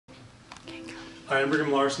Hi, I'm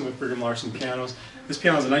Brigham Larson with Brigham Larson Pianos. This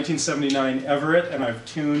piano is a 1979 Everett, and I've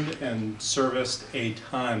tuned and serviced a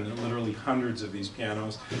ton, literally hundreds of these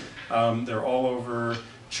pianos. They're all over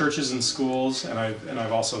churches and schools, and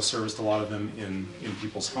I've also serviced a lot of them in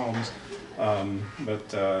people's homes. I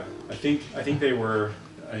think they were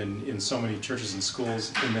in so many churches and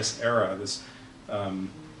schools in this era, this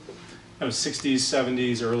kind of 60s,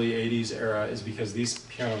 70s, early 80s era, is because these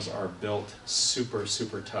pianos are built super,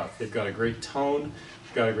 super tough. They've got a great tone,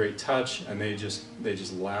 they've got a great touch, and they just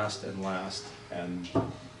last and last. And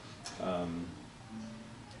I'm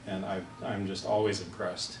just always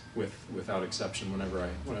impressed without exception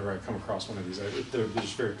whenever I come across one of these. They're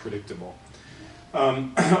just very predictable.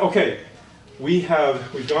 Okay, we've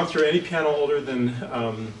gone through any piano older than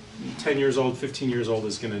 10 years old, 15 years old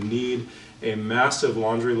is going to need a massive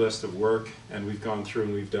laundry list of work, and we've gone through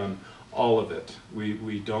and we've done all of it.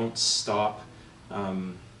 We don't stop.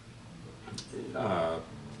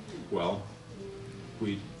 Well,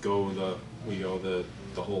 we go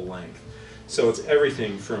the whole length. So it's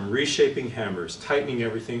everything from reshaping hammers, tightening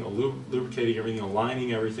everything, lubricating everything,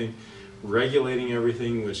 aligning everything, regulating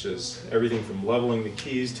everything, which is everything from leveling the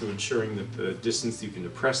keys to ensuring that the distance you can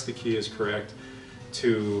depress the key is correct,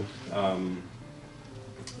 to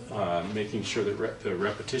making sure that the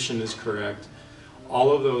repetition is correct.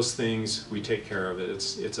 All of those things, we take care of it.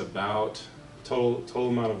 It's about total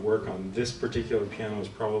amount of work on this particular piano is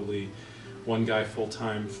probably one guy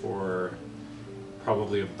full-time for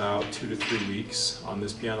probably about 2 to 3 weeks on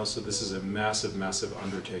this piano. So this is a massive, massive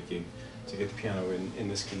undertaking to get the piano in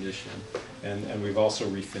this condition. And we've also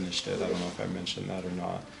refinished it. I don't know if I mentioned that or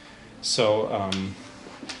not. So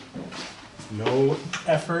no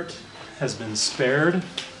effort has been spared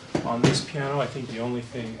on this piano. I think the only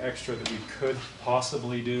thing extra that we could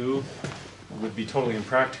possibly do would be totally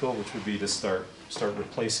impractical, which would be to start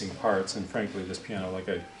replacing parts. And frankly, this piano, like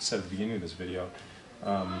I said at the beginning of this video,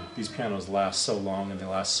 these pianos last so long and they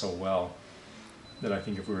last so well that I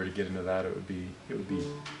think if we were to get into that, it would be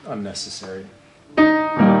unnecessary.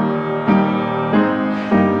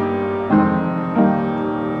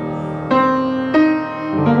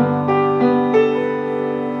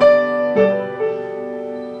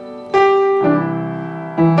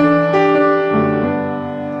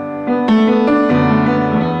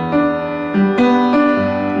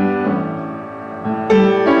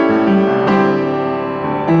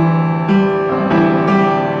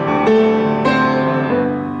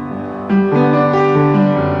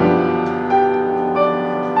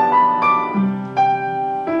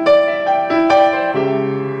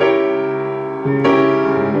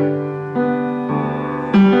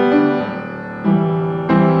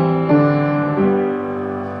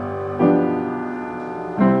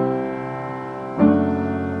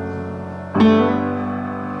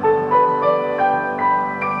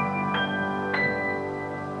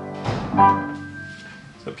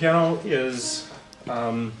 The piano is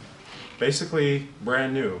basically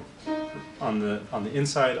brand new on the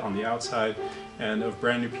inside, on the outside, and of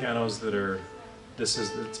brand new pianos that are,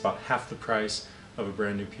 it's about half the price of a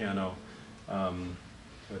brand new piano.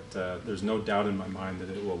 But there's no doubt in my mind that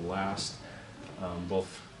it will last,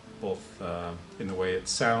 both in the way it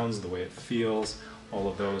sounds, the way it feels, all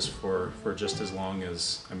of those for just as long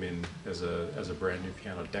as, as a brand new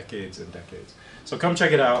piano, decades and decades. So come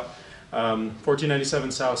check it out.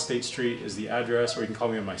 1497 South State Street is the address, or you can call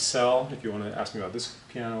me on my cell if you want to ask me about this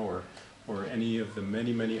piano or any of the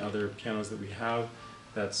many other pianos that we have.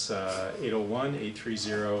 That's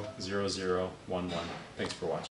 801-830-0011. Thanks for watching.